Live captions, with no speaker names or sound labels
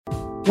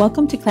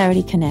Welcome to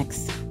Clarity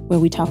Connects, where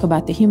we talk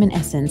about the human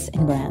essence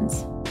in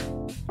brands.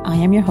 I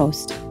am your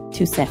host,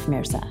 Toussaint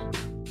Mirza.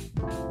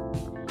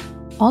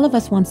 All of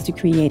us wants to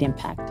create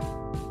impact,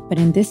 but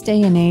in this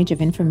day and age of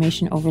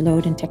information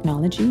overload and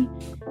technology,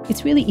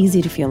 it's really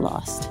easy to feel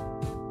lost.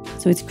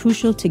 So it's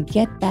crucial to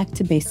get back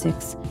to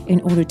basics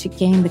in order to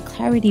gain the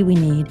clarity we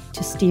need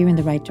to steer in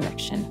the right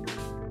direction.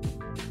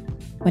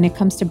 When it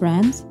comes to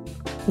brands,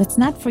 let's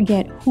not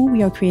forget who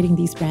we are creating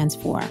these brands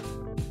for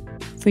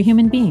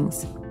human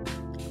beings.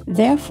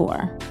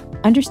 Therefore,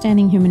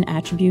 understanding human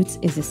attributes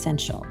is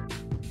essential,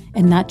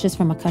 and not just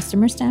from a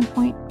customer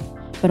standpoint,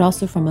 but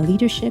also from a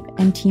leadership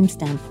and team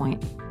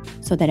standpoint,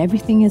 so that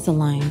everything is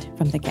aligned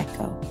from the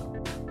get-go.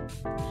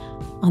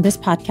 On this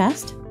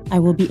podcast, I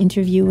will be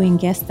interviewing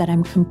guests that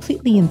I'm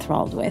completely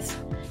enthralled with,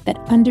 that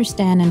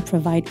understand and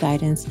provide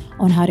guidance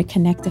on how to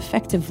connect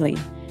effectively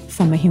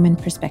from a human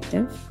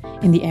perspective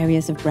in the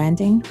areas of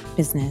branding,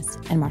 business,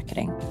 and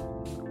marketing.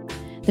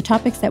 The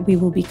topics that we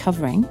will be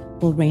covering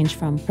will range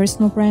from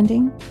personal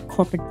branding,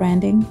 corporate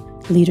branding,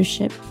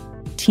 leadership,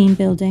 team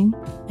building,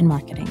 and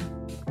marketing.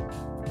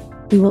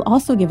 We will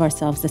also give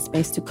ourselves the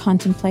space to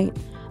contemplate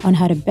on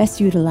how to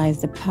best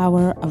utilize the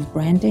power of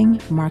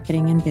branding,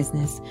 marketing, and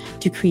business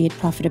to create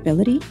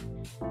profitability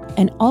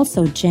and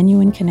also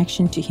genuine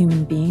connection to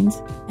human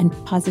beings and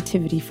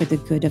positivity for the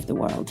good of the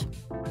world.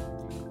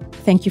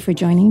 Thank you for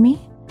joining me,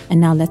 and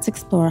now let's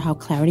explore how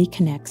Clarity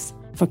connects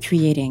for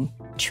creating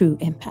true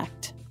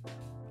impact.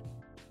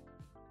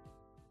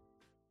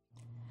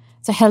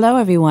 So hello,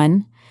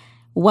 everyone.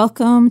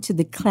 Welcome to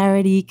the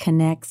Clarity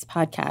Connects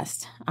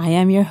podcast. I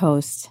am your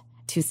host,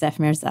 Toussaint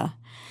Mirza.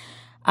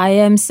 I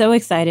am so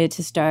excited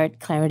to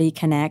start Clarity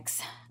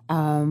Connects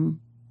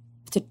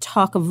to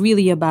talk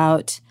really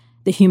about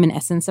the human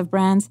essence of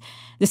brands.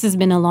 This has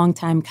been a long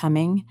time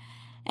coming,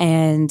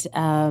 and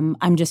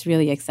I'm just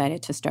really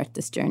excited to start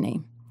this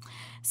journey.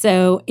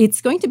 So it's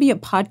going to be a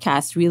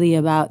podcast really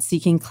about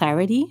seeking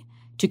clarity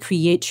to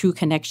create true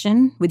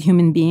connection with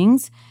human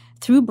beings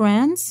through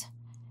brands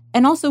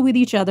and also with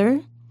each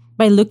other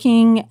by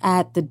looking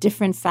at the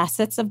different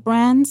facets of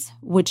brands,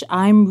 which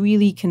I'm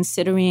really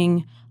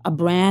considering a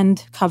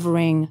brand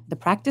covering the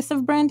practice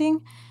of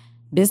branding,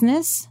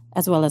 business,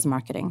 as well as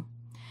marketing.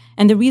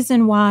 And the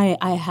reason why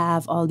I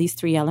have all these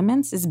three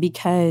elements is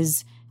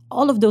because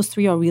all of those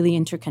three are really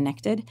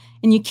interconnected,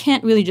 and you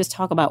can't really just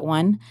talk about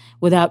one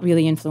without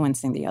really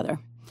influencing the other.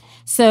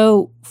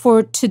 So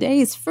for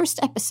today's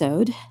first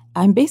episode,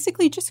 I'm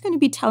basically just going to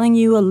be telling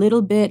you a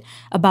little bit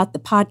about the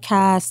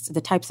podcast, the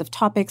types of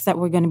topics that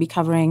we're going to be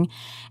covering,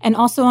 and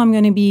also I'm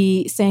going to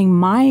be saying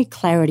my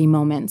clarity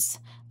moments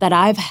that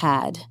I've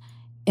had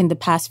in the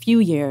past few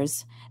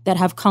years that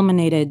have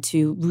culminated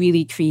to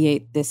really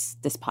create this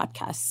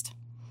podcast.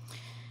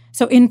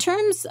 So in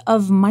terms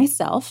of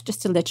myself,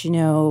 just to let you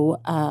know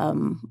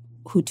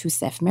who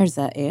Toussaint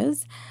Mirza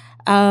is,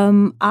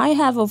 I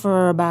have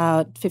over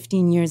about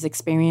 15 years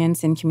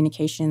experience in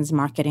communications,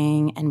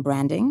 marketing, and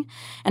branding.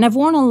 And I've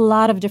worn a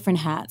lot of different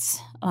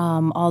hats,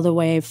 all the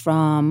way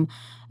from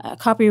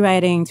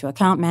copywriting to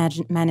account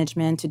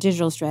management to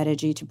digital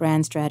strategy to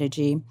brand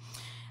strategy.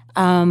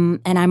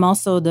 And I'm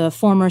also the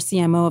former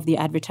CMO of the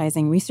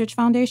Advertising Research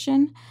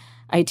Foundation.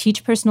 I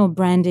teach personal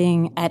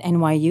branding at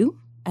NYU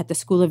at the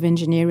School of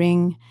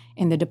Engineering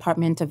in the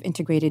Department of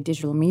Integrated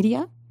Digital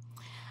Media.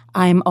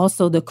 I'm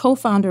also the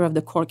co-founder of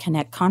the Core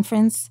Connect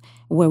conference,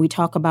 where we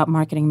talk about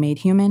marketing made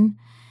human.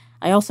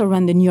 I also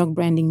run the New York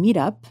Branding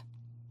Meetup.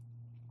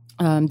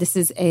 This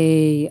is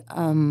a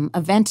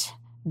event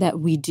that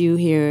we do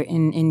here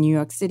in New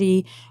York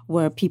City,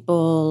 where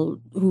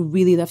people who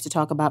really love to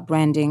talk about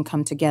branding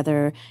come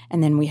together,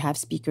 and then we have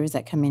speakers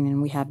that come in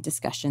and we have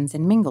discussions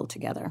and mingle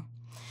together.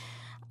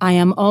 I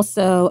am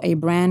also a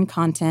brand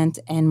content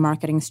and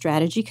marketing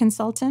strategy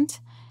consultant,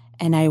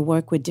 and I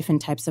work with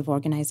different types of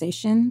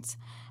organizations.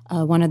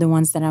 One of the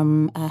ones that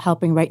I'm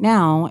helping right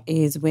now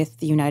is with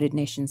the United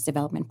Nations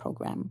Development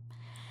Program.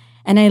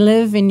 And I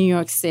live in New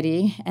York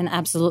City and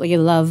absolutely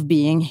love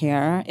being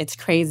here. It's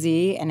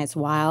crazy and it's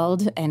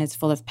wild and it's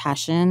full of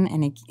passion,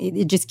 and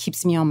it just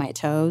keeps me on my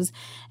toes,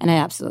 and I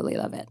absolutely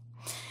love it.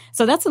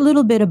 So that's a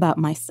little bit about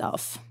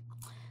myself.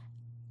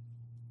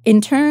 In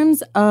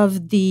terms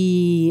of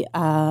the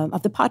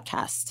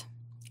podcast,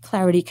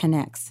 Clarity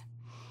Connects,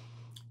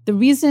 the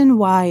reason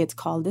why it's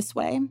called this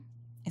way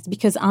is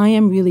because I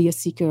am really a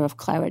seeker of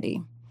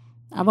clarity.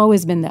 I've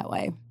always been that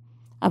way.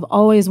 I've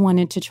always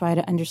wanted to try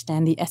to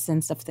understand the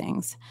essence of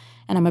things,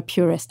 and I'm a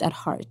purist at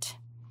heart.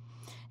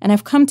 And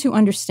I've come to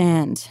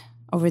understand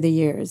over the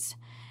years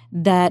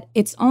that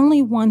it's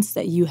only once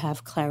that you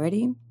have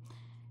clarity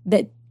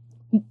that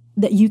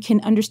you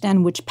can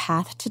understand which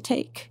path to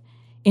take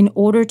in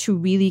order to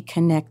really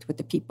connect with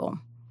the people.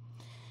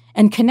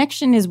 And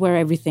connection is where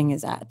everything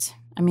is at.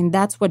 I mean,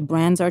 that's what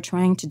brands are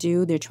trying to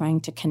do. They're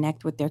trying to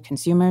connect with their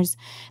consumers.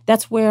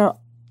 That's where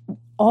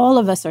all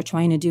of us are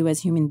trying to do as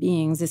human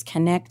beings, is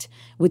connect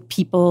with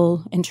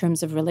people in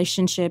terms of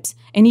relationships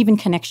and even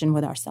connection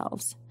with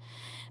ourselves.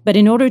 But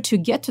in order to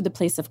get to the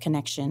place of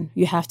connection,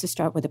 you have to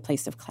start with a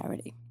place of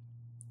clarity.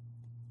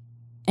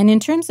 And in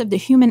terms of the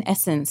human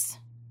essence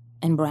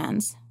and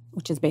brands,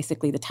 which is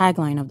basically the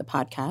tagline of the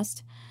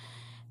podcast,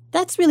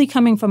 that's really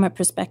coming from a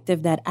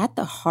perspective that at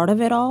the heart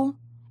of it all,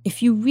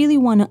 if you really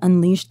want to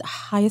unleash the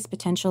highest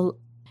potential,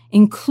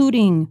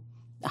 including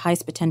the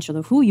highest potential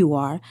of who you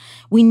are,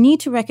 we need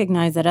to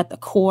recognize that at the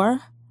core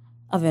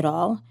of it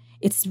all,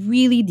 it's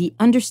really the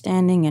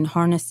understanding and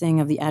harnessing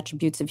of the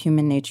attributes of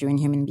human nature and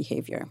human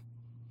behavior.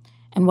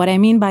 And what I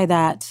mean by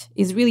that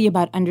is really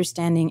about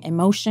understanding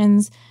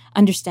emotions,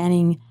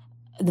 understanding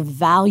the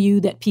value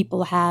that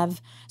people have,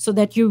 so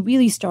that you're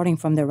really starting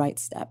from the right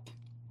step.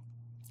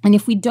 And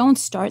if we don't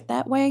start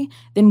that way,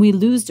 then we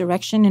lose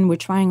direction and we're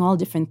trying all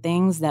different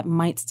things that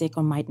might stick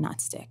or might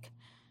not stick.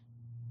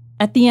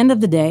 At the end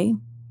of the day,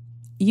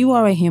 you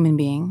are a human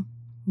being,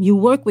 you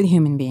work with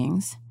human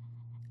beings,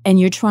 and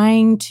you're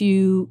trying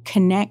to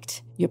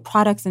connect your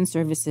products and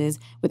services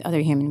with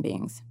other human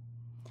beings.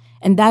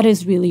 And that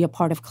is really a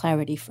part of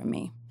clarity for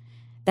me.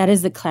 That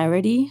is the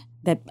clarity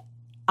that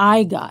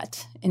I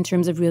got in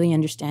terms of really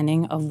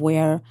understanding of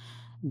where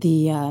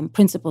the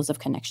principles of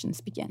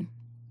connections begin.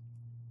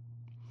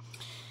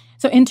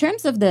 So in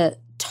terms of the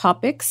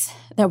topics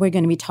that we're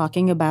going to be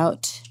talking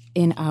about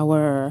in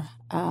our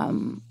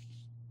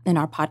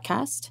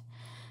podcast,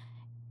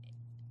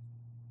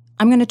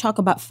 I'm going to talk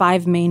about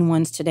 5 main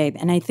ones today,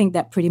 and I think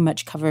that pretty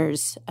much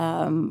covers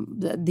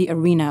the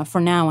arena,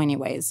 for now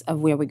anyways, of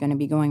where we're going to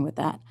be going with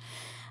that.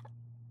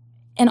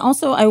 And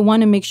also, I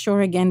want to make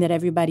sure, again, that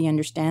everybody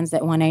understands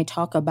that when I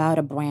talk about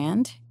a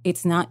brand,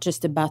 it's not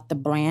just about the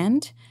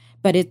brand,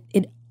 but it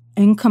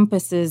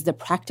encompasses the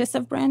practice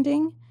of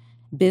branding,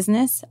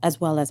 business, as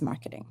well as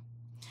marketing.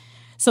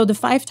 So the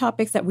 5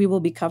 topics that we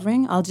will be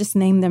covering, I'll just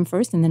name them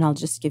first, and then I'll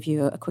just give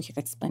you a quick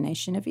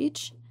explanation of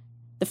each.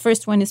 The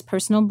first one is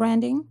personal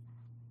branding.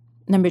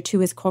 Number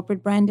 2 is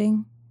corporate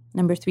branding.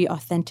 Number 3,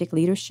 authentic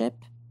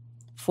leadership.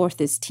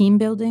 4th is team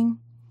building.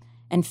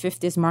 And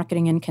 5th is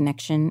marketing and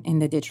connection in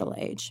the digital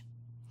age.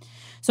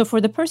 So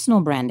for the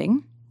personal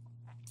branding,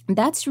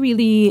 that's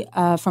really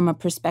from a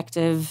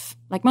perspective,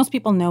 like most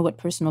people know what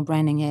personal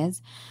branding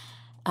is.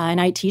 And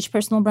I teach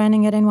personal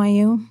branding at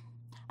NYU.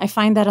 I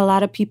find that a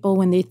lot of people,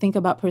 when they think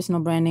about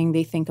personal branding,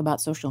 they think about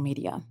social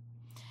media.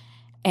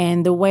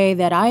 And the way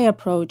that I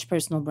approach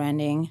personal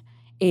branding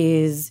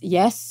is,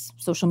 yes,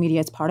 social media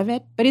is part of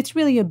it, but it's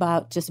really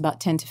just about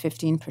 10 to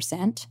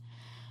 15%.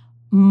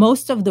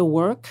 Most of the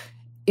work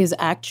is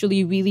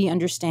actually really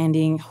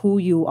understanding who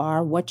you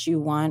are, what you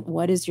want,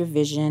 what is your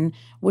vision,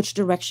 which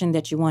direction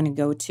that you want to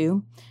go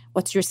to,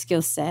 what's your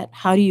skill set,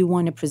 how do you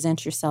want to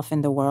present yourself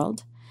in the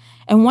world.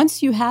 And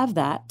once you have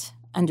that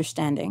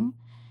understanding,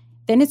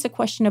 then it's a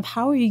question of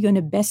how are you going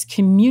to best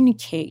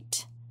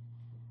communicate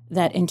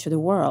that into the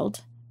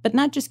world, but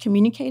not just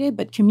communicate it,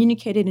 but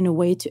communicate it in a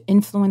way to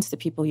influence the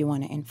people you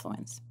want to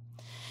influence.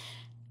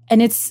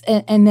 And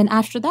then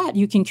after that,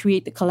 you can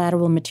create the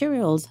collateral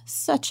materials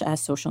such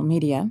as social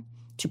media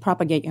to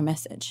propagate your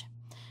message.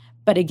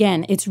 But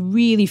again, it's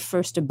really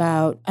first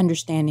about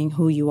understanding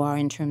who you are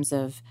in terms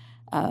of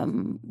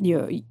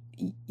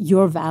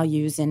your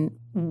values and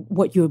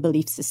what your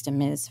belief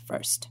system is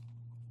first.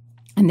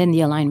 And then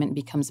the alignment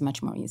becomes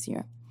much more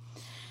easier.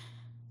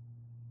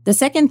 The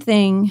second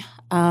thing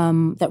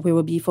that we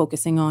will be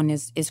focusing on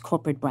is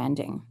corporate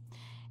branding.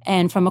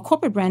 And from a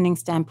corporate branding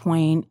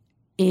standpoint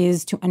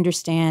is to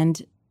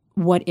understand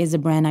what is a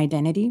brand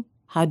identity.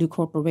 How do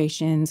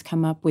corporations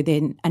come up with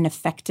an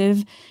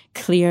effective,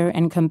 clear,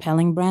 and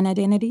compelling brand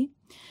identity?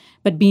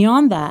 But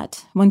beyond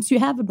that, once you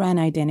have a brand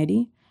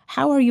identity,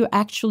 how are you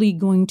actually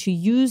going to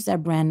use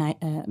that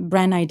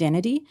brand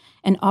identity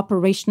and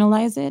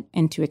operationalize it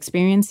into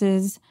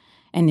experiences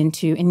and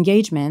into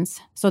engagements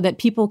so that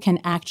people can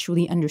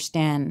actually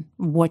understand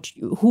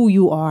who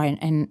you are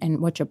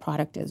and what your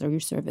product is or your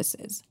service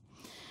is?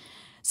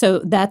 So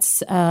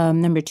that's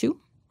number 2.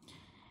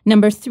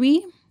 Number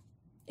 3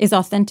 is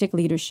authentic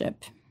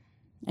leadership.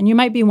 And you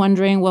might be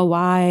wondering, well,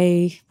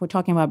 why we're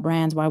talking about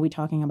brands, why are we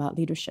talking about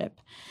leadership?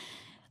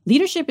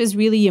 Leadership is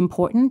really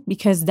important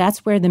because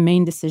that's where the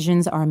main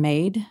decisions are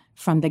made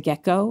from the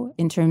get-go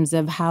in terms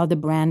of how the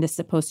brand is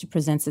supposed to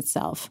present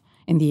itself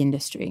in the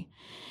industry.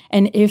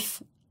 And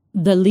if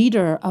the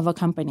leader of a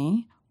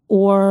company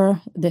or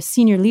the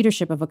senior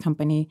leadership of a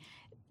company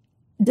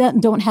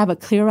don't have a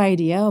clear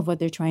idea of what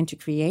they're trying to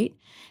create,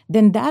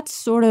 then that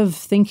sort of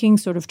thinking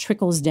sort of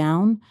trickles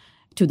down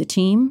to the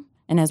team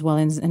and as well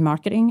as in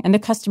marketing, and the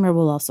customer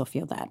will also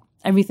feel that.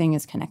 Everything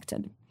is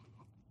connected.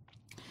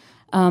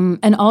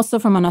 And also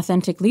from an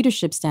authentic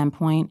leadership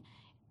standpoint,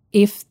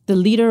 if the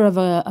leader of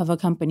a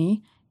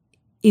company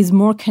is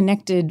more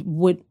connected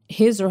with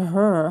his or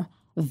her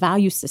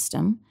value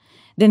system,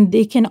 then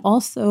they can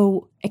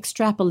also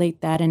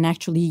extrapolate that and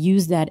actually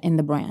use that in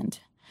the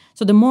brand.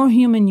 So the more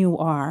human you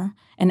are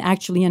and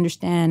actually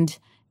understand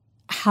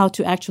how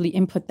to actually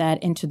input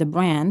that into the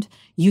brand,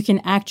 you can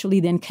actually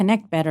then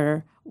connect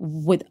better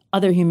with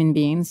other human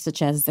beings,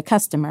 such as the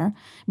customer,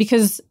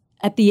 because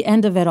at the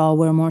end of it all,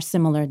 we're more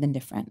similar than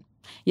different.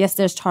 Yes,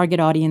 there's target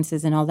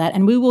audiences and all that,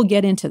 and we will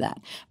get into that.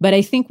 But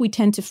I think we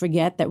tend to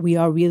forget that we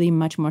are really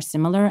much more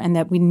similar and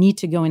that we need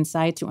to go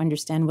inside to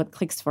understand what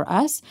clicks for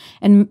us.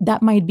 And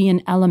that might be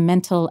an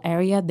elemental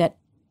area that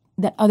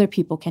other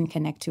people can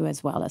connect to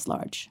as well as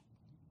large.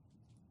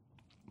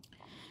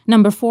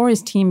 Number 4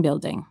 is team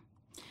building.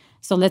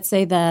 So let's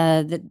say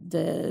the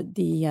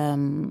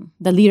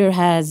leader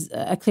has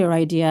a clear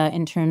idea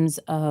in terms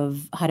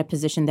of how to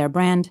position their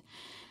brand.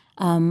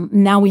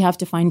 Now we have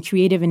to find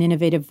creative and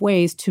innovative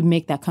ways to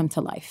make that come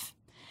to life.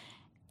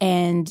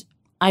 And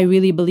I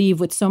really believe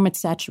with so much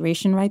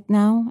saturation right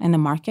now in the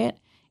market,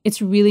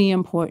 it's really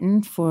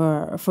important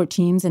for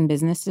teams and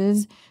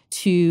businesses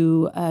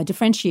to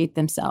differentiate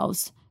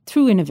themselves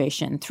through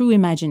innovation, through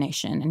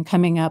imagination, and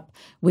coming up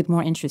with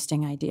more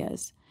interesting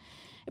ideas.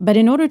 But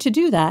in order to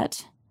do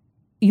that,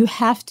 you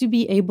have to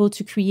be able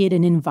to create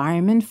an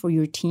environment for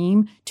your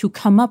team to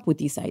come up with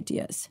these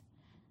ideas.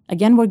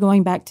 Again, we're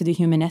going back to the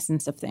human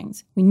essence of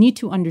things. We need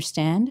to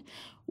understand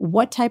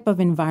what type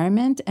of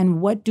environment and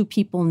what do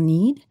people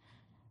need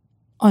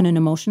on an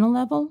emotional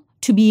level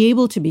to be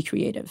able to be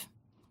creative.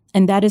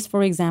 And that is,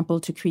 for example,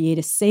 to create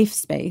a safe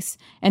space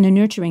and a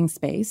nurturing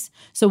space.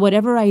 So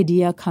whatever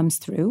idea comes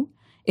through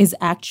is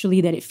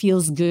actually that it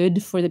feels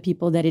good for the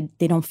people, that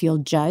they don't feel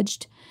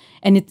judged.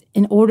 And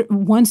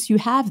once you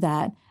have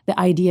that, the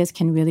ideas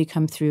can really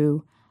come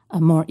through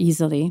more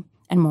easily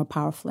and more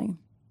powerfully.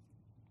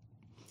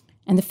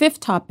 And the 5th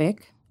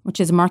topic, which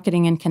is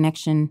marketing and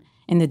connection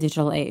in the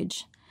digital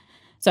age.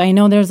 So I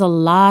know there's a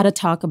lot of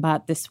talk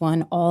about this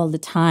one all the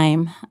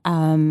time.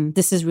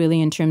 This is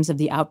really in terms of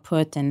the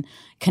output and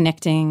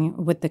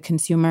connecting with the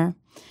consumer.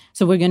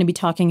 So we're going to be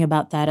talking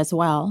about that as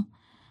well.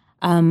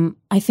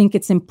 I think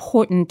it's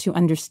important to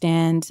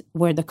understand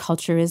where the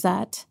culture is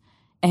at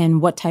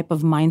and what type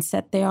of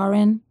mindset they are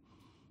in,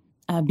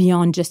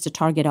 beyond just a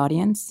target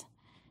audience.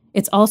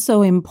 It's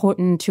also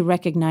important to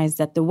recognize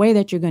that the way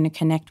that you're going to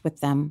connect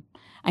with them,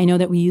 I know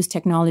that we use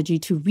technology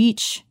to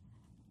reach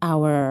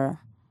our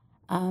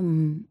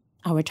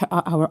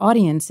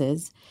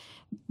audiences,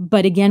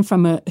 but again,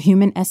 from a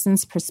human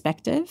essence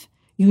perspective,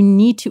 you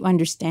need to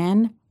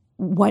understand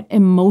where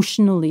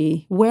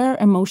emotionally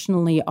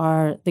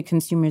are the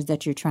consumers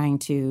that you're trying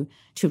to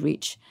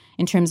reach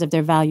in terms of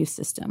their value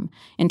system,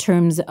 in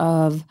terms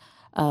of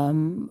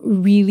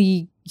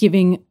really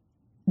giving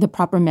the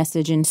proper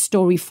message in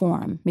story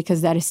form,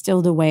 because that is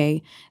still the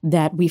way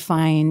that we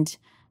find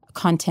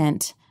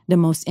content the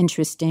most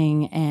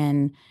interesting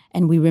and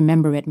we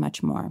remember it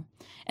much more.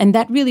 And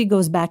that really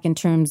goes back in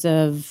terms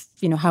of,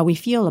 how we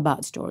feel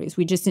about stories.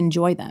 We just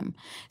enjoy them.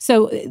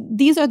 So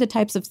these are the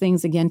types of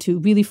things, again, to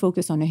really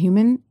focus on a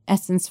human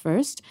essence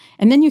first.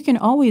 And then you can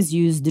always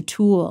use the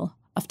tool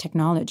of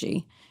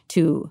technology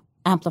to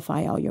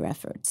amplify all your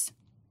efforts.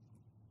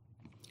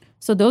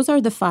 So those are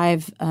the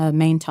 5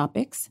 main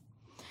topics.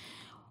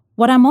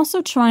 What I'm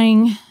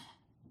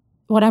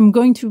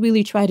going to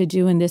really try to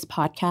do in this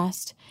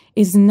podcast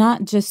is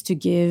not just to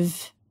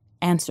give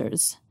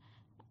answers.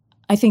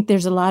 I think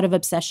there's a lot of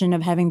obsession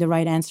of having the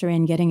right answer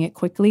and getting it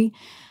quickly.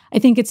 I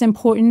think it's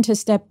important to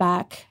step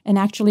back and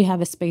actually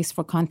have a space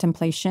for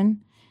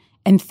contemplation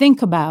and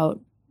think about,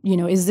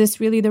 is this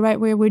really the right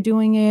way we're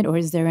doing it? Or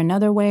is there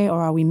another way?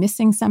 Or are we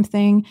missing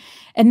something?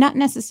 And not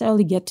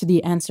necessarily get to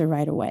the answer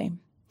right away.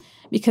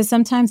 Because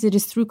sometimes it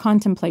is through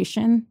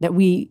contemplation that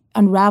we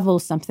unravel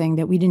something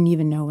that we didn't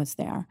even know was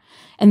there.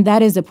 And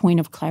that is a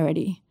point of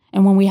clarity.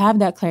 And when we have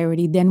that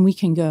clarity, then we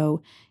can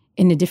go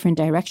in a different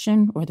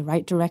direction or the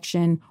right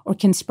direction, or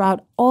can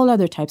sprout all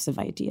other types of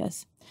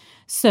ideas.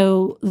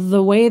 So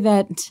the way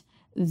that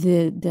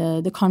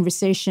the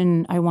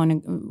conversation I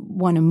want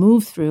to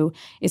move through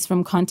is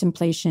from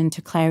contemplation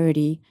to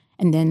clarity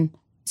and then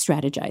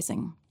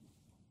strategizing.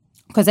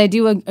 Because I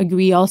do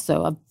agree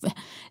also of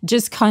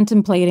just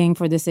contemplating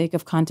for the sake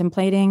of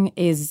contemplating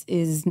is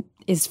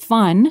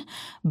fun,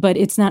 but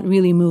it's not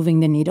really moving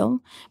the needle.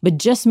 But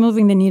just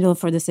moving the needle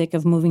for the sake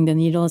of moving the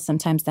needle,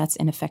 sometimes that's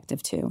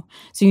ineffective too.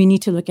 So you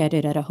need to look at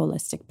it at a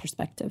holistic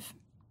perspective.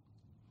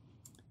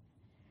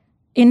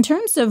 In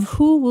terms of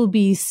who will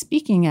be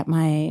speaking at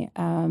my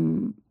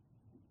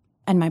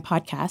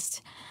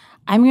podcast,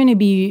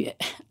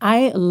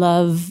 I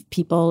love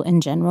people in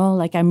general.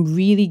 Like, I'm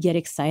really get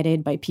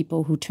excited by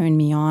people who turn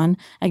me on.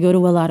 I go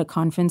to a lot of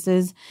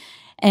conferences,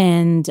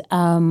 and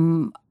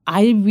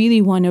I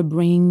really want to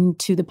bring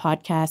to the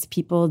podcast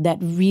people that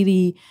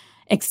really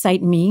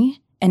excite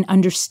me and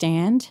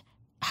understand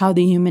how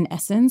the human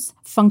essence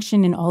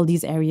function in all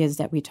these areas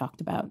that we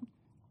talked about.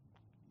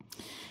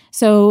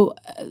 So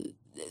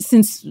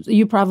since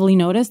you probably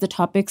noticed, the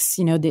topics,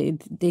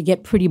 they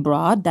get pretty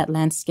broad. That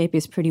landscape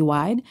is pretty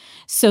wide.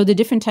 So the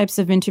different types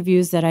of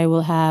interviews that I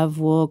will have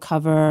will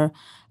cover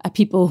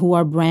people who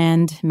are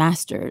brand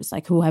masters,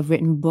 like who have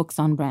written books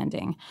on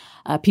branding,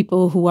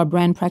 people who are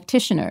brand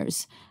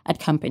practitioners at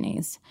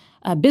companies,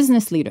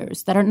 business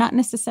leaders that are not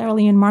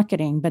necessarily in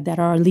marketing, but that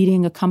are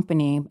leading a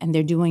company and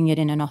they're doing it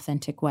in an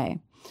authentic way.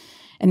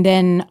 And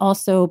then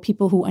also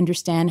people who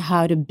understand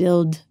how to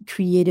build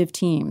creative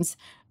teams,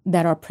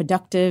 that are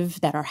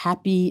productive, that are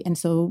happy, and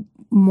so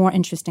more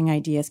interesting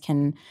ideas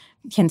can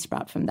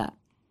sprout from that.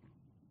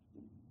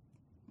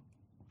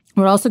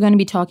 We're also going to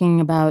be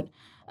talking about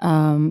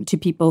to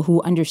people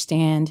who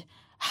understand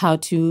how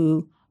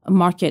to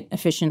market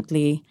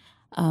efficiently,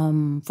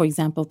 for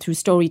example, through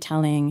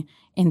storytelling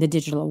in the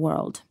digital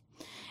world.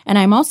 And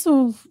I'm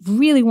also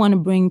really want to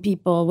bring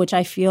people, which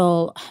I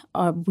feel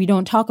we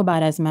don't talk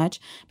about as much,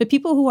 but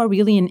people who are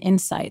really in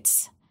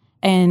insights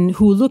and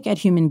who look at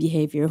human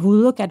behavior, who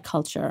look at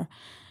culture,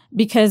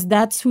 because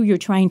that's who you're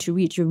trying to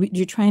reach.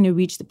 You're trying to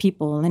reach the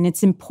people, and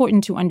it's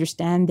important to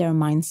understand their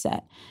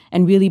mindset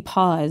and really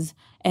pause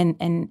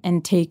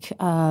and take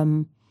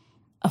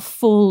a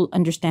full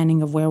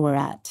understanding of where we're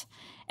at.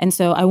 And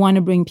so I want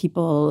to bring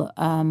people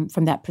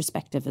from that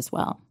perspective as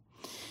well.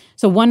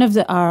 So one of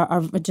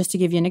our just to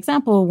give you an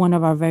example, one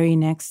of our very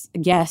next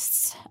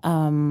guests,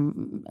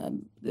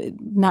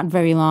 not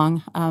very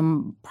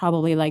long,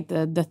 probably like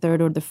the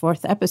third or the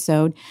fourth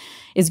episode,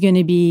 is going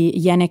to be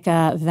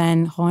Janneke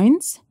van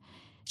Hoyns.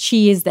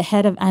 She is the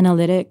head of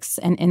analytics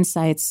and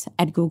insights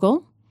at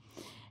Google.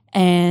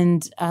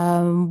 And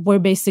we're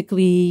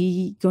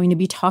basically going to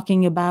be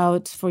talking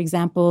about, for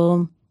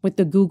example, with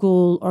the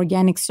Google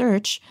organic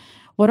search,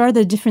 what are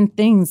the different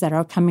things that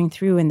are coming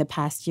through in the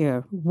past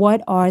year?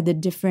 What are the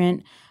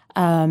different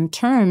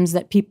terms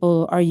that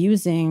people are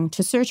using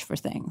to search for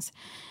things?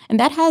 And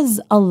that has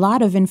a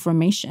lot of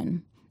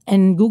information.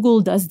 And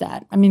Google does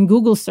that. I mean,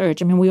 Google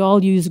search, we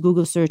all use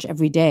Google search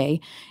every day.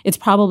 It's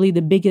probably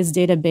the biggest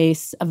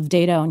database of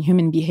data on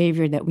human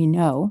behavior that we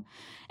know.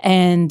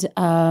 And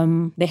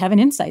they have an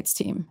insights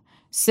team.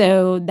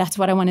 So that's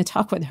what I want to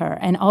talk with her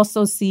and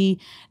also see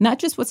not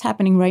just what's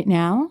happening right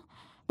now,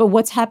 but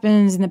what's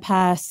happened in the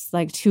past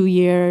 2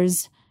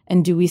 years.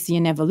 And do we see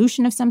an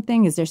evolution of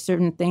something? Is there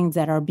certain things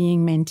that are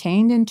being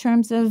maintained in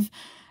terms of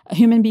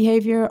human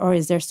behavior? Or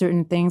is there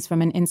certain things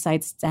from an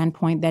insight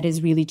standpoint that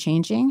is really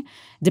changing,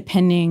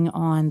 depending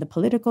on the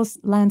political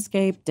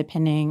landscape,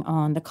 depending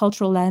on the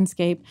cultural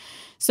landscape?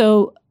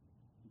 So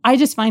I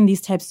just find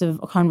these types of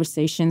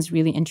conversations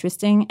really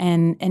interesting.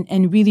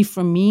 And really,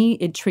 for me,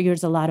 it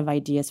triggers a lot of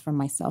ideas for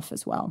myself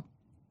as well.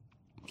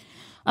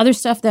 Other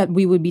stuff that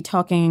we would be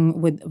talking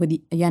with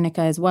Janneke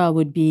as well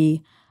would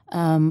be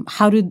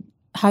how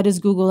does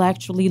Google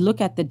actually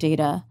look at the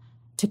data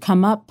to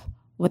come up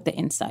with the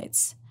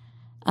insights?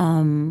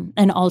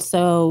 And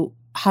also,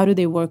 how do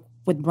they work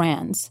with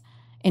brands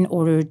in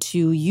order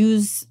to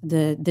use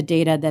the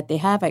data that they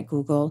have at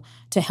Google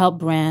to help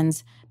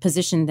brands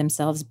position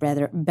themselves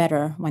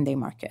better when they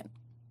market?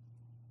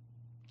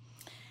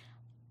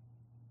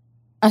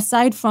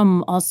 Aside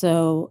from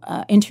also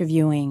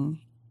interviewing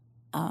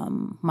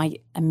my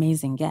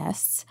amazing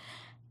guests,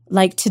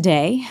 like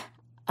today,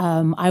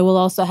 I will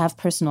also have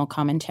personal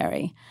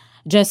commentary,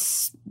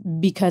 just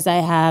because I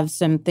have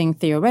something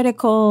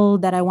theoretical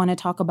that I want to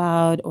talk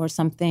about or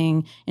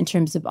something in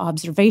terms of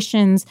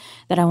observations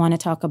that I want to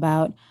talk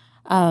about.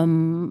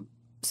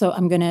 So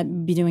I'm going to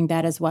be doing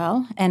that as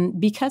well. And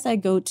because I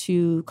go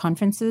to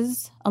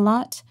conferences a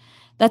lot,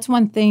 that's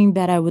one thing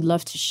that I would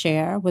love to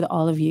share with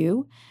all of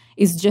you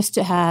is just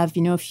to have,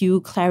 a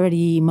few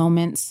clarity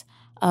moments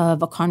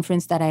of a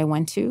conference that I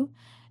went to,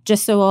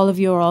 just so all of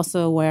you are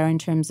also aware in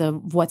terms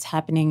of what's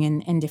happening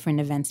in different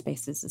event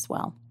spaces as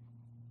well.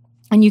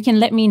 And you can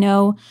let me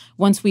know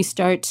once we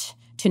start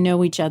to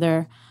know each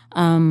other.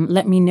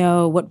 Let me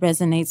know what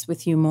resonates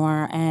with you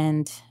more.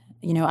 And,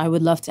 I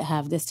would love to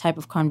have this type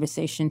of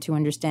conversation to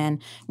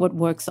understand what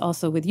works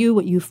also with you,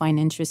 what you find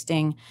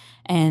interesting,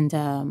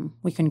 and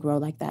we can grow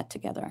like that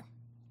together.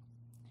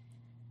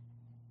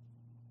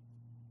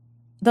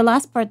 The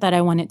last part that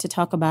I wanted to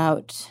talk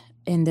about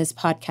in this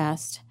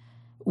podcast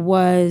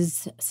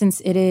was,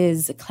 since it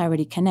is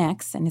Clarity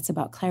Connects and it's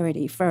about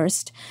clarity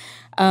first,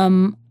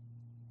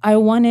 I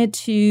wanted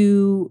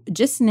to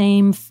just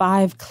name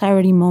 5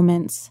 clarity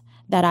moments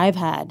that I've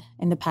had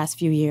in the past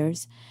few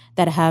years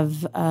that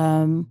have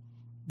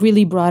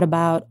really brought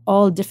about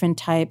all different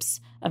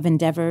types of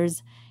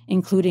endeavors,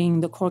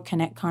 including the Core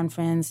Connect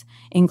conference,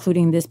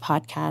 including this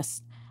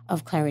podcast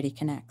of Clarity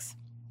Connects.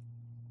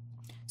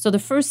 So the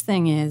first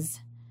thing is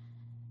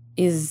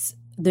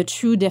the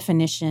true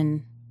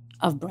definition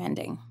of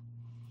branding.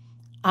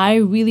 I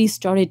really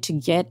started to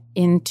get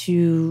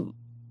into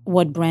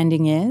what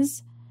branding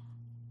is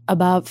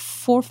about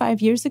 4 or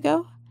 5 years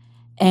ago.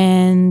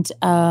 And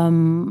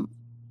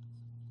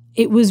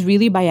it was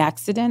really by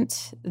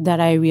accident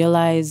that I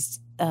realized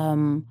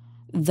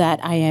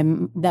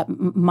that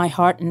my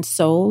heart and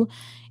soul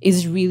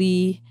is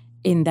really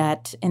in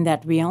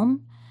that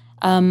realm.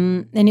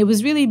 And it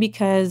was really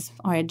because,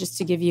 all right, just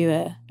to give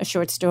you a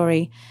short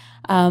story,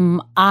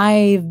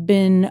 I've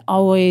been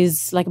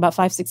always, about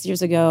 5-6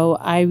 years ago,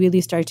 I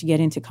really started to get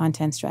into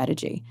content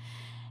strategy.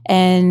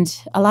 And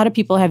a lot of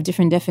people have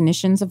different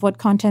definitions of what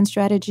content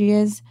strategy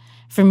is.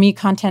 For me,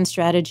 content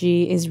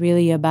strategy is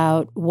really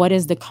about what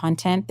is the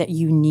content that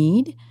you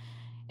need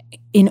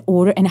in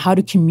order, and how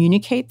to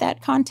communicate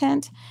that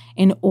content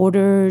in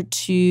order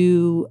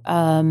to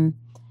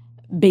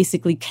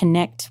basically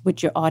connect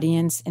with your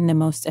audience in the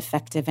most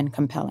effective and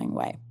compelling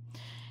way.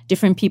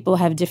 Different people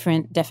have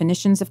different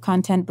definitions of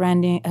content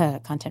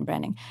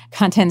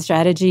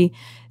strategy,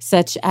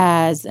 such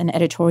as an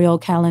editorial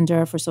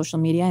calendar for social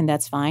media, and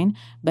that's fine.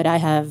 But I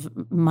have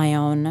my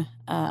own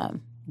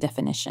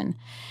definition.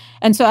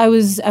 And so I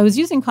was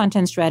using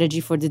content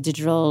strategy for the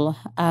digital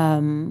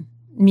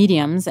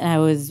mediums, and I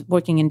was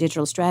working in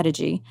digital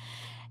strategy.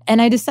 And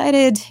I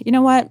decided, you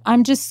know what,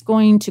 I'm just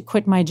going to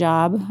quit my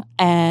job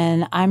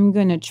and I'm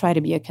going to try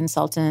to be a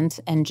consultant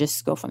and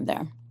just go from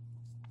there.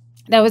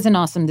 That was an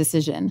awesome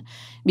decision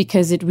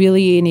because it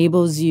really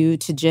enables you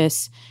to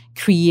just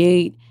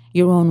create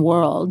your own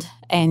world,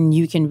 and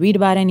you can read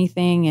about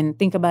anything and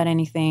think about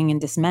anything and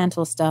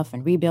dismantle stuff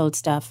and rebuild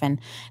stuff, and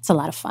it's a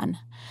lot of fun.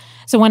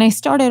 So when I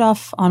started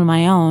off on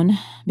my own,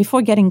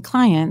 before getting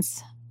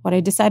clients, what I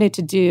decided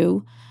to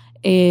do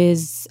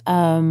is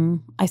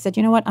I said,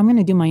 you know what, I'm going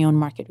to do my own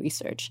market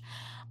research.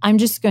 I'm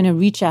just going to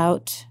reach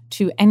out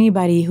to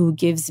anybody who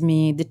gives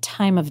me the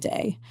time of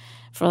day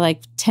for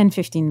like 10,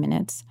 15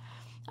 minutes,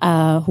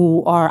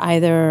 who are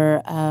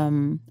either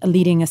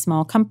leading a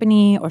small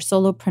company or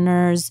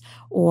solopreneurs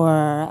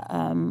or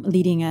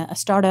leading a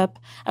startup.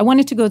 I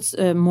wanted to go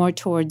more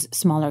towards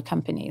smaller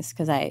companies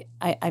because I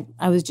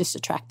was just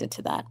attracted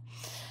to that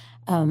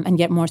and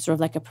get more sort of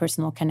like a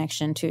personal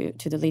connection to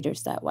the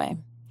leaders that way.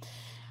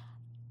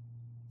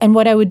 And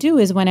what I would do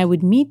is when I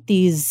would meet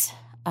these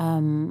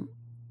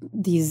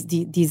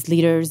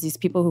leaders, these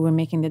people who were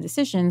making the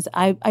decisions,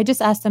 I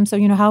just asked them, so,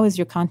 you know, how is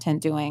your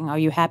content doing? Are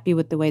you happy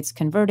with the way it's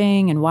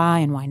converting, and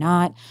why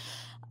not?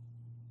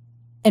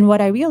 And what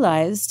I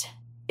realized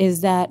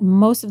is that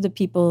most of the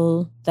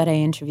people that I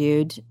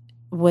interviewed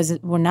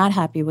were not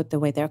happy with the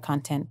way their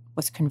content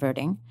was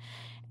converting.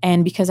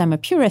 And because I'm a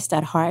purist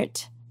at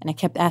heart, and I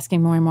kept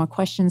asking more and more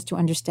questions to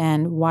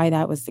understand why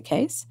that was the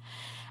case,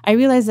 I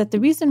realized that the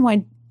reason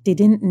why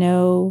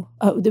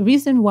the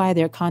reason why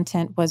their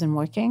content wasn't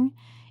working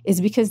is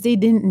because they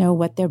didn't know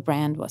what their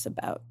brand was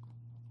about.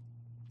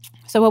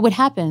 So what would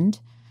happen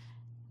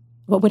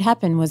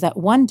was that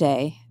one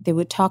day they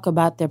would talk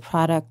about their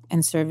product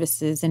and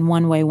services in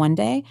one way one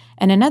day,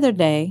 and another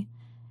day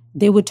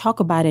they would talk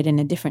about it in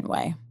a different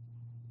way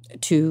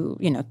through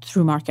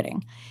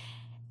marketing.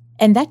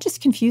 And that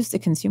just confused the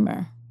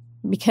consumer,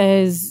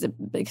 because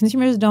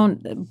consumers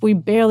we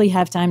barely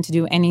have time to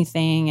do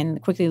anything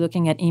and quickly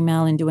looking at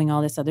email and doing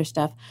all this other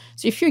stuff.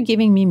 So if you're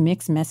giving me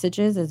mixed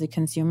messages as a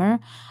consumer,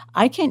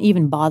 I can't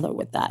even bother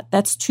with that.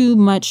 That's too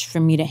much for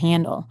me to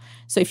handle.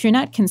 So if you're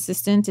not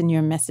consistent in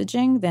your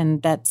messaging, then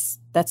that's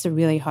a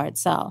really hard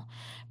sell.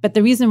 But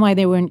the reason why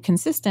they weren't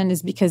consistent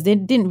is because they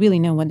didn't really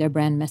know what their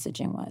brand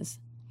messaging was.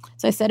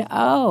 So I said,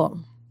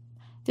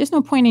 there's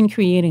no point in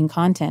creating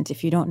content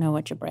if you don't know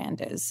what your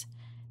brand is.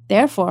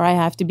 Therefore, I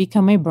have to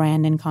become a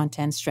brand and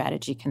content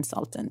strategy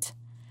consultant.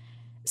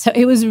 So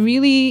it was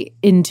really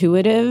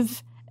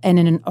intuitive and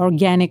in an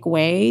organic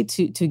way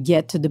to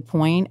get to the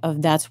point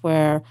of that's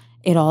where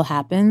it all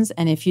happens.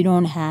 And if you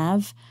don't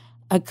have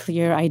a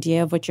clear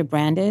idea of what your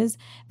brand is,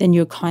 then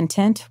your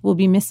content will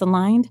be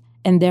misaligned,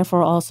 and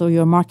therefore also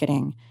your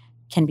marketing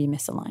can be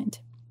misaligned.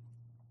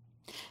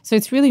 So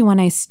it's really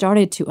when I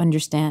started to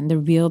understand the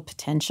real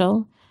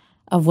potential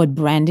of what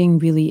branding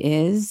really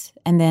is,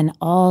 and then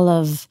all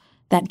of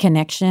that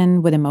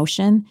connection with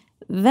emotion,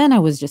 then I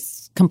was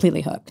just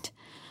completely hooked.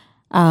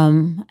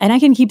 And I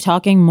can keep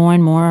talking more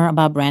and more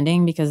about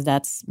branding because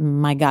that's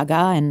my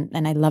gaga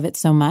and I love it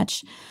so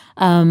much.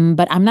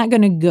 But I'm not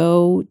going to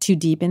go too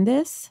deep in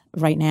this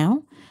right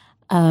now.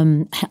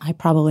 I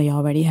probably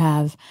already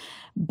have.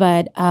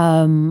 But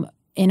in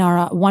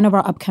one of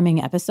our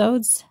upcoming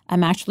episodes,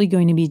 I'm actually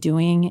going to be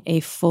doing a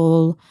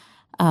full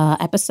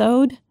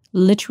episode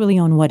literally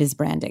on what is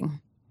branding.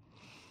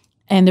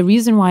 And the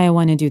reason why I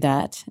want to do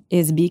that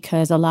is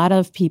because a lot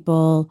of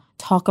people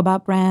talk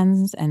about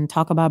brands and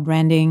talk about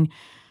branding,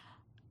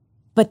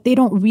 but they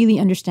don't really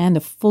understand the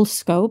full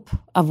scope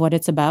of what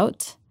it's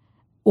about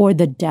or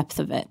the depth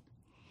of it.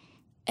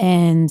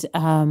 And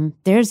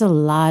there's a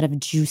lot of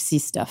juicy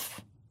stuff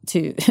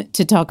to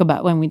talk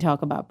about when we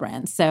talk about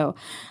brands. So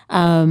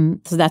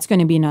that's going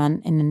to be in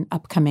an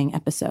upcoming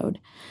episode.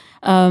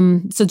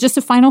 So just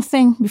a final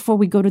thing before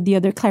we go to the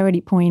other clarity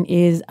point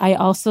is I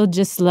also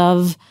just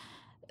love...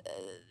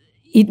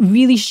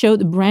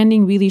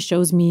 branding really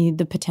shows me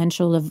the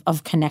potential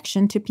of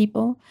connection to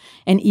people.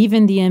 And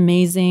even the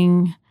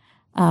amazing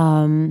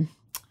brand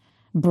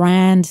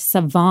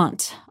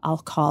savant,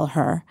 I'll call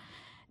her,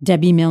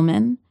 Debbie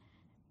Millman,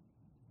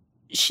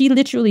 she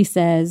literally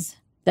says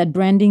that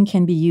branding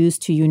can be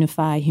used to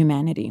unify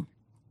humanity.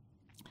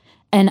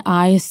 And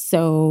I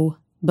so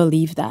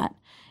believe that,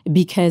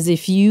 because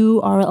if you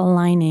are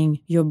aligning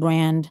your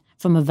brand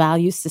from a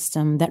value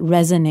system that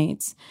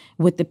resonates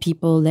with the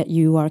people that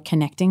you are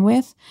connecting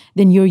with,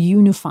 then you're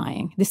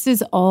unifying. This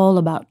is all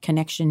about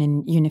connection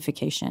and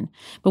unification.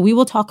 But we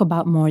will talk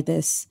about more of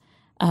this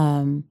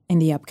in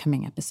the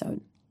upcoming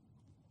episode.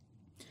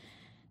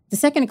 The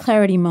second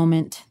clarity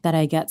moment that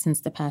I get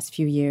since the past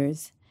few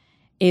years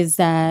is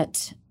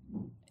that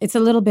it's a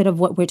little bit of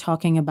what we're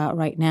talking about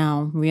right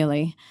now,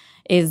 really,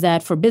 is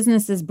that for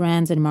businesses,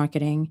 brands, and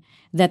marketing,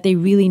 that they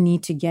really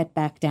need to get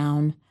back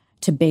down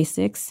to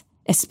basics,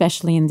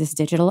 especially in this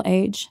digital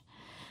age.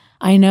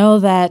 I know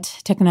that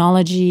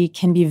technology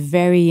can be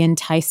very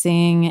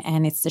enticing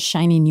and it's the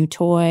shiny new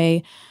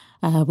toy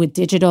with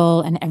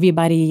digital, and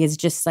everybody is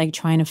just like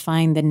trying to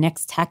find the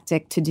next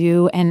tactic to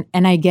do. And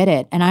I get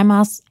it. And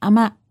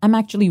I'm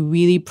actually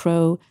really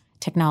pro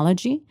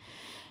technology.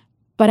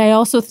 But I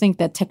also think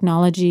that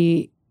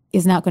technology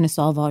is not going to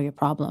solve all your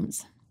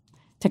problems.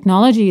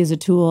 Technology is a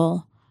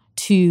tool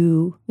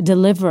to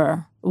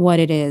deliver what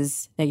it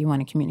is that you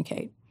want to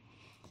communicate.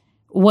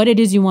 What it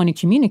is you want to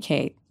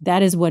communicate,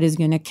 that is what is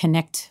going to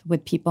connect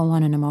with people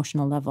on an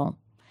emotional level.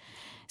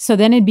 So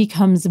then it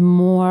becomes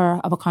more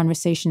of a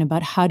conversation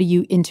about how do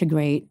you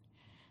integrate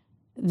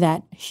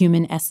that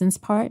human essence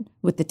part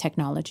with the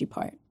technology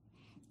part.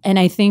 And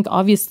I think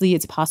obviously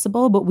it's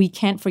possible, but we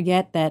can't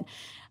forget that,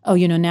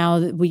 now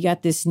that we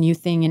got this new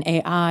thing in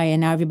AI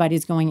and now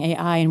everybody's going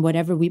AI and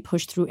whatever we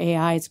push through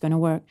AI, it's going to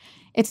work.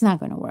 It's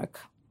not going to work.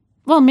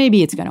 Well,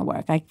 maybe it's going to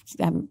work.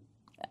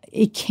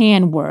 It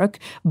can work,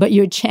 but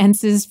your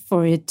chances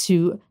for it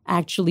to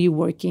actually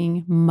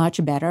working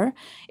much better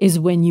is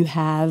when you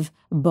have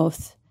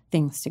both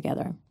things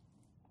together.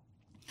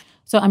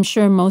 So I'm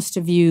sure most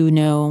of you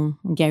know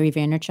Gary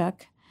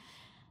Vaynerchuk.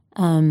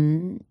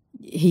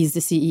 He's the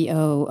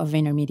CEO of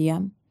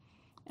VaynerMedia.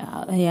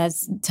 He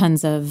has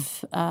tons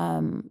of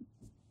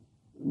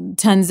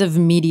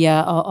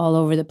media all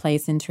over the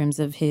place in terms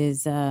of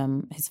his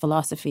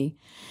philosophy.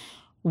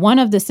 One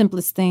of the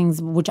simplest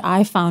things, which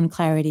I found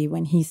clarity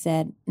when he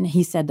said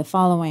the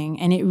following,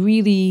 and it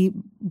really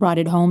brought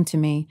it home to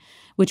me,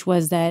 which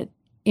was that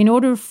in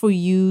order for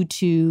you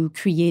to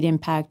create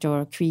impact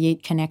or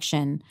create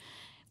connection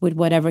with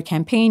whatever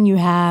campaign you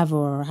have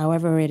or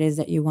however it is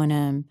that you want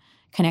to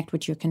connect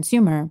with your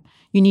consumer,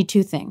 you need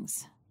two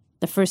things.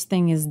 The first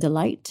thing is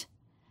delight,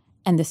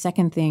 and the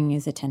second thing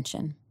is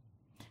attention.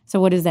 So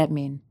what does that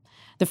mean?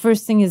 The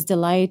first thing is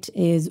delight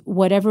is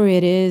whatever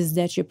it is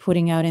that you're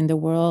putting out in the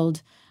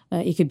world.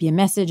 It could be a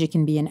message, it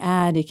can be an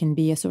ad, it can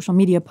be a social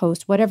media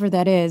post, whatever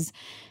that is,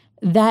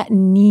 that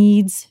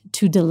needs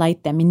to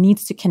delight them. It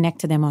needs to connect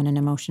to them on an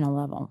emotional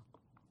level.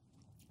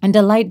 And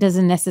delight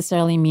doesn't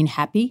necessarily mean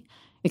happy.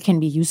 It can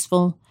be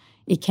useful.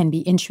 It can be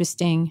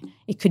interesting.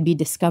 It could be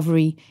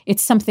discovery.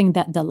 It's something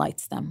that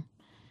delights them.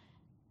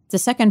 The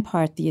second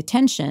part, the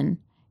attention,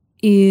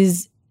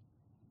 is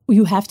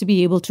you have to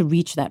be able to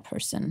reach that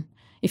person.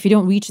 If you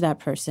don't reach that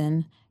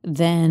person,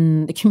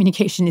 then the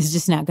communication is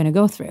just not going to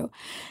go through.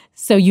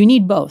 So you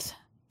need both.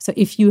 So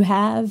if you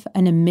have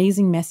an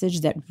amazing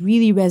message that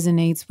really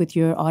resonates with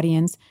your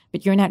audience,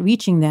 but you're not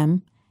reaching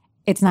them,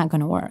 it's not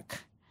going to work.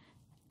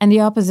 And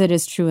the opposite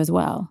is true as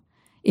well.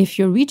 If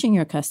you're reaching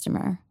your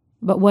customer,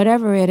 but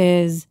whatever it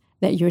is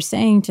that you're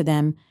saying to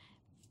them,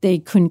 they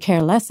couldn't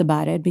care less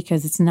about it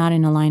because it's not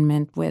in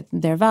alignment with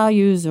their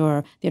values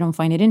or they don't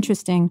find it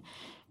interesting,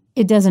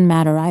 it doesn't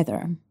matter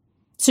either.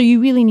 So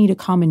you really need a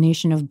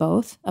combination of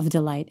both, of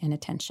delight and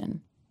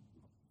attention.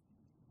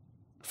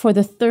 For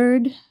the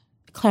third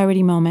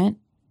clarity moment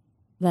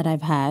that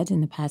I've had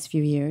in the past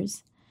few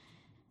years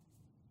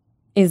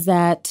is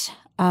that,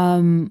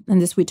 and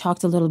this we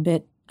talked a little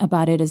bit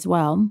about it as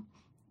well,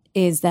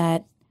 is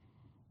that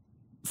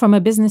from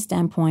a business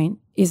standpoint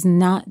is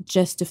not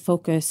just to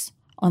focus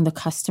on the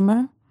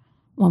customer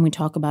when we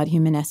talk about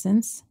human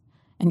essence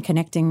and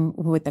connecting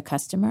with the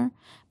customer,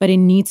 but it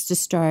needs to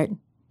start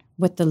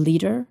with the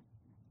leader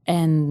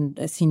and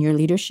senior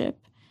leadership,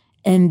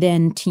 and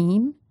then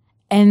team,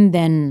 and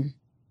then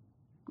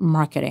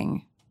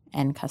marketing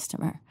and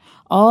customer.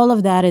 All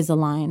of that is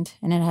aligned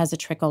and it has a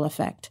trickle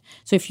effect.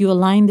 So if you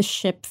align the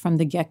ship from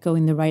the get-go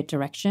in the right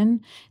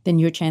direction, then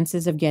your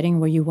chances of getting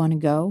where you want to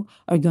go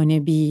are going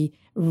to be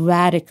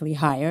radically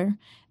higher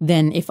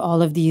than if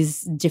all of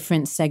these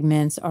different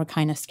segments are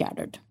kind of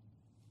scattered.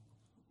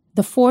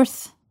 The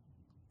fourth,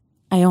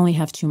 I only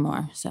have two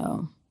more.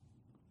 So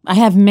I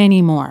have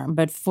many more,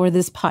 but for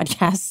this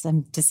podcast,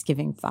 I'm just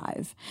giving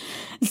 5.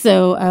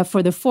 So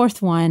for the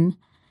fourth one,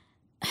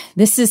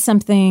 this is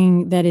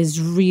something that is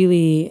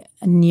really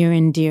near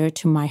and dear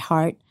to my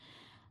heart.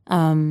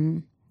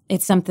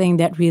 It's something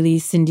that really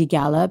Cindy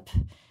Gallop,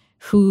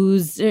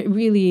 who's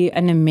really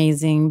an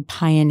amazing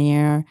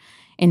pioneer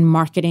in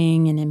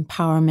marketing and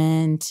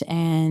empowerment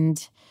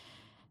and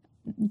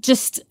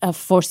just a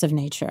force of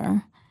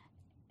nature.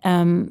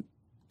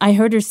 I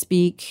heard her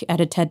speak at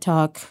a TED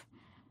Talk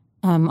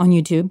on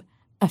YouTube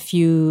a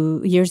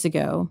few years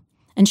ago,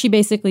 and she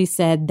basically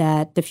said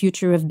that the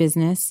future of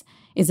business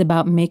is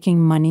about making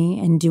money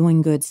and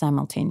doing good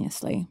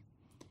simultaneously.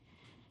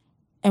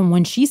 And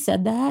when she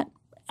said that,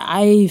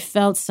 I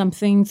felt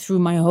something through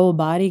my whole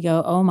body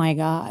go, oh my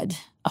God,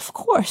 of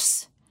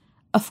course.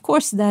 Of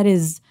course, that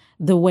is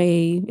the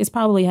way it's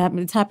probably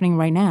it's happening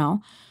right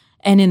now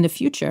and in the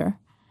future.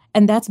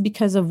 And that's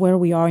because of where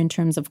we are in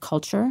terms of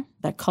culture.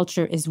 That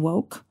culture is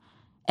woke.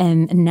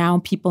 And now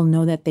people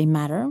know that they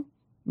matter.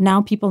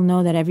 Now people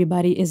know that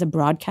everybody is a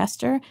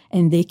broadcaster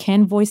and they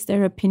can voice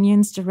their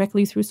opinions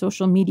directly through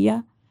social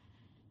media.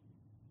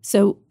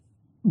 So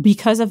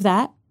because of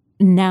that,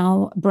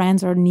 now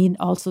brands need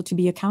also to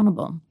be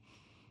accountable.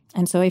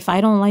 And so if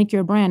I don't like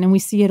your brand, and we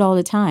see it all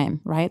the time,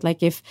 right?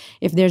 Like if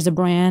there's a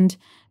brand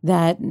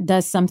that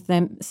does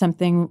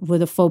something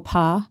with a faux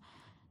pas,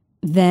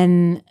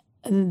 then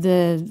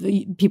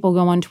the people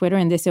go on Twitter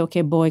and they say,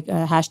 okay,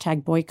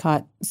 hashtag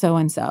boycott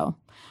so-and-so,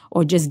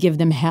 or just give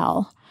them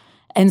hell.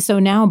 And so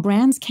now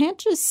brands can't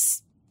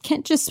just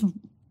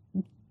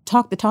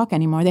talk the talk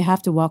anymore. They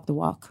have to walk the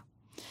walk.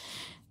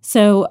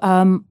 So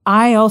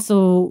I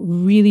also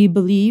really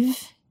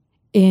believe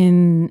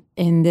in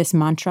this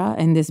mantra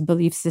and this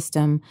belief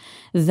system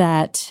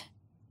that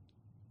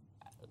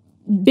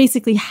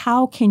basically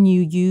how can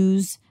you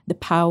use the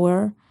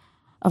power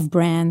of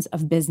brands,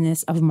 of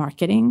business, of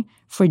marketing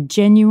for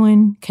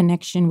genuine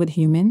connection with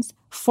humans,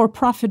 for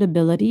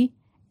profitability,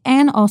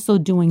 and also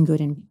doing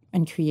good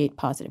and create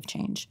positive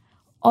change.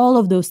 All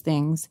of those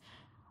things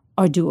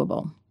are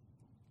doable.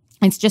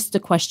 It's just a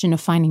question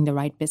of finding the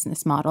right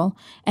business model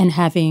and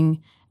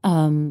having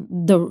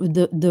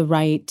the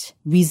right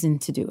reason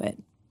to do it.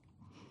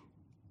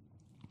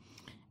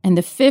 And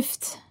the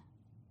fifth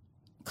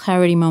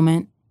clarity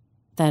moment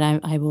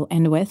that I will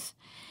end with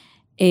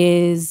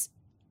is,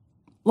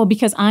 well,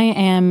 because I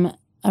am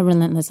a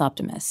relentless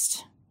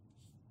optimist.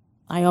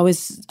 I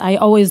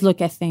always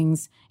look at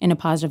things in a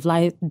positive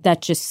light.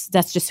 That's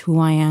just who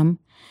I am.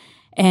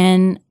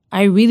 And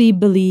I really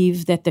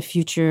believe that the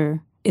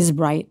future is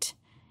bright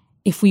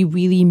if we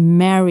really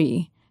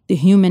marry the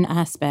human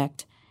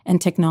aspect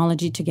and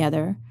technology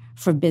together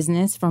for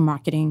business, for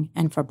marketing,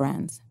 and for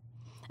brands.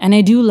 And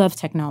I do love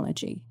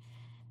technology.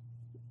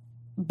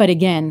 But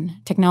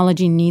again,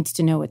 technology needs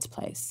to know its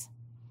place.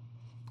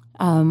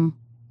 And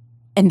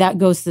that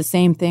goes the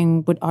same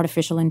thing with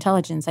artificial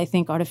intelligence. I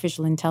think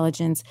artificial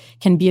intelligence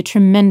can be a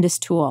tremendous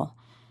tool.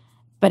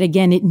 But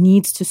again, it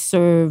needs to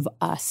serve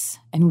us.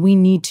 And we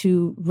need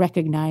to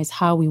recognize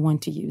how we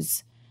want to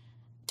use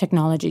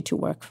technology to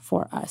work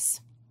for us.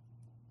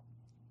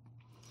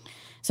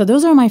 So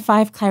those are my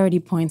 5 clarity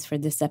points for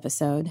this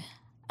episode.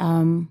 I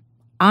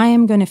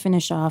am going to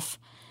finish off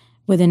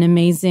with an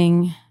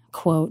amazing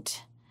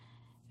quote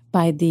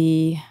by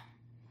the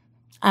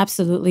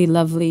absolutely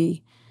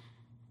lovely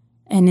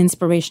and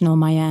inspirational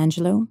Maya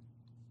Angelou,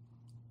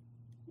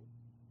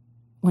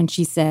 when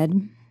she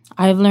said,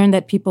 "I've learned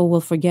that people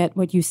will forget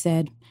what you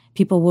said,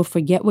 people will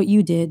forget what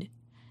you did,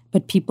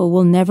 but people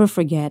will never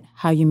forget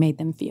how you made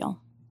them feel."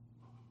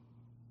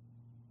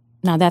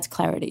 Now that's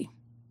clarity.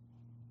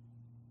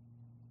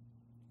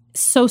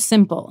 So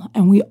simple,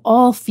 and we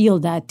all feel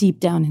that deep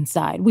down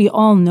inside. We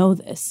all know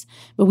this,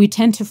 but we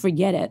tend to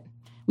forget it.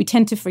 We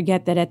tend to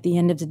forget that at the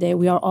end of the day,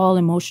 we are all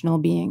emotional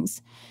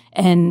beings,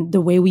 and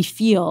the way we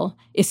feel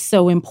is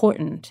so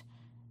important.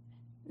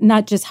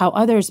 Not just how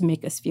others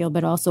make us feel,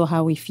 but also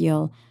how we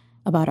feel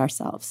about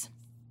ourselves.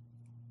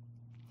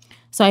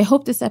 So I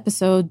hope this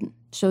episode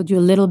showed you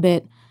a little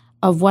bit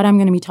of what I'm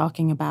going to be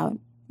talking about,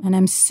 and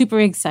I'm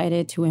super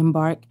excited to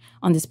embark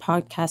on this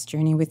podcast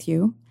journey with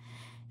you.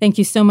 Thank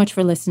you so much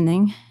for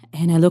listening,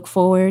 and I look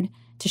forward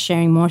to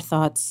sharing more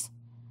thoughts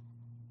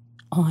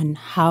on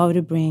how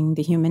to bring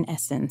the human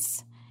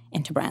essence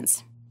into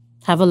brands.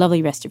 Have a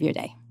lovely rest of your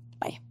day.